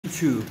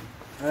YouTube.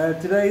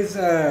 Today's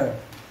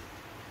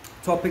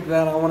topic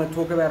that I want to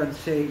talk about and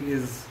share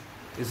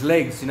is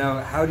legs. You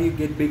know, how do you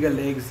get bigger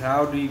legs?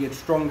 How do you get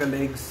stronger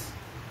legs?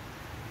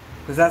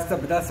 Because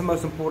that's the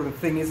most important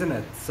thing, isn't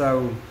it?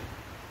 So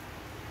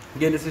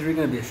again, this is really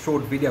going to be a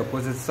short video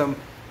because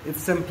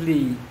it's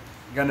simply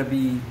going to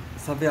be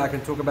something I can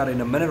talk about in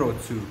a minute or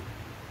two.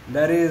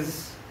 That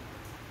is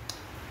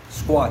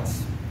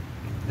squats.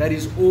 That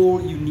is all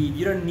you need.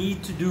 You don't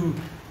need to do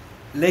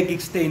leg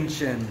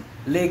extension,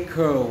 leg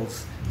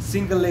curls,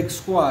 single leg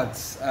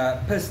squats,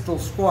 pistol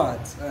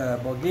squats,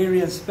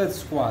 Bulgarian split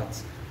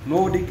squats,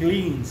 Nordic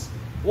leans.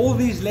 All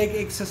these leg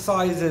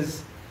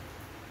exercises,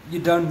 you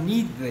don't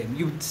need them.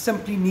 You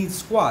simply need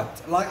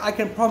squat. Like I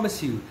can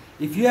promise you,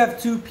 if you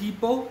have two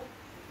people,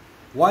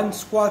 one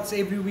squats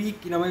every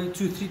week, you know, maybe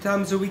 2-3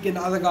 times a week, and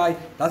the other guy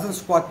doesn't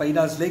squat but he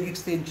does leg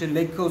extension,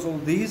 leg curls, all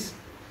these,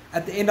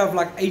 at the end of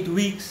like 8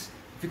 weeks,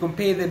 if you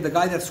compare them, the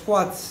guy that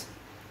squats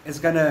is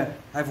going to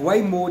have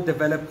way more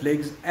developed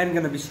legs and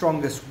going to be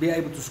stronger, be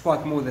able to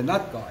squat more than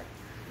that guy.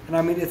 And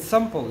I mean, it's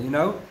simple, you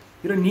know.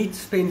 You don't need to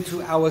spend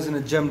 2 hours in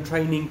a gym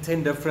training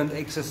 10 different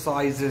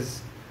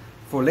exercises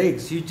for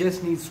legs. You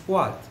just need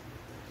squat.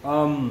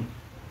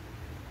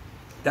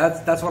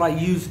 That's what I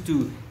used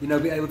to, you know,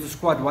 be able to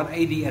squat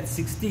 180 at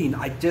 16.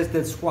 I just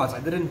did squats.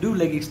 I didn't do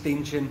leg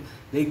extension,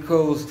 leg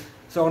curls.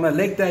 So on a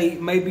leg day,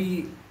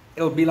 maybe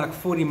it'll be like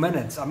 40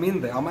 minutes. I'm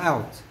in there, I'm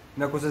out.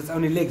 You know, because it's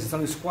only legs, it's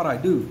only squat I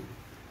do.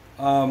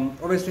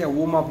 Obviously I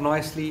warm up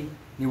nicely,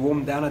 you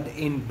warm down at the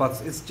end,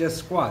 but it's just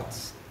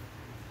squats.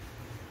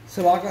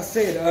 So like I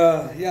said,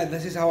 yeah,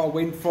 this is how I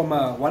went from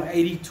a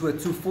 180 to a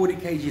 240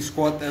 kg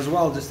squat as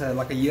well, just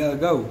like a year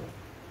ago.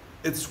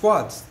 It's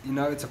squats, you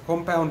know, it's a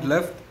compound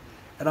lift,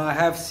 and I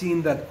have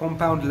seen that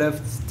compound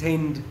lifts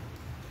tend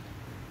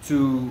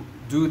to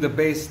do the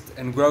best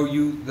and grow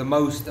you the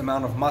most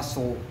amount of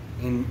muscle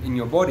in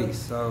your body.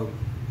 So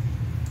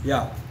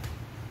yeah,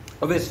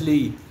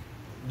 obviously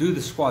do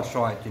the squats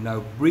right, you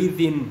know, breathe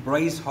in,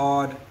 brace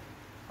hard,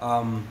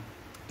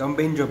 don't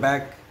bend your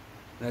back,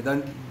 you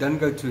know, don't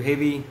go too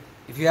heavy.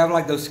 If you have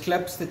like those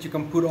clips that you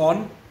can put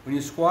on when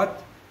you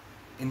squat,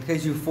 in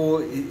case you fall,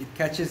 it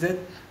catches it,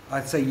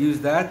 I'd say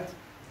use that.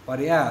 But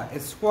yeah,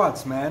 it's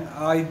squats, man.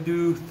 I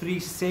do 3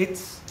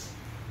 sets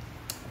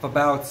of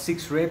about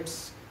 6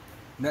 reps.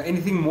 You know,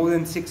 anything more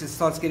than 6, it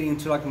starts getting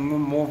into like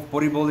more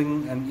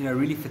bodybuilding and, you know,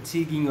 really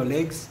fatiguing your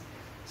legs.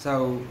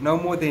 So no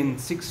more than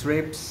 6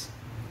 reps.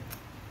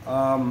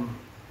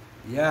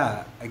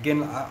 Yeah,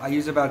 again, I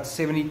use about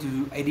 70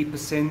 to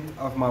 80%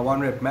 of my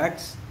 1 rep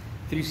max.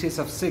 3 sets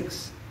of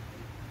 6.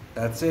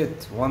 That's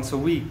it, once a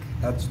week.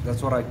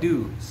 That's what I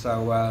do.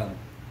 So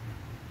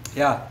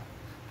yeah,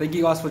 thank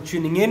you guys for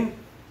tuning in.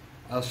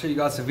 I'll show you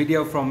guys a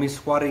video from me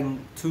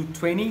squatting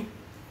 220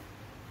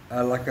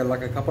 like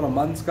a couple of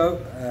months ago,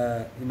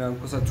 you know,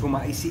 because I tore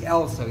my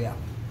ACL. So yeah,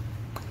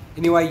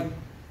 anyway,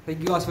 thank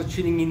you guys for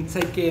tuning in.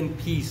 Take care and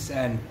peace,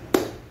 and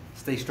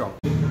stay strong.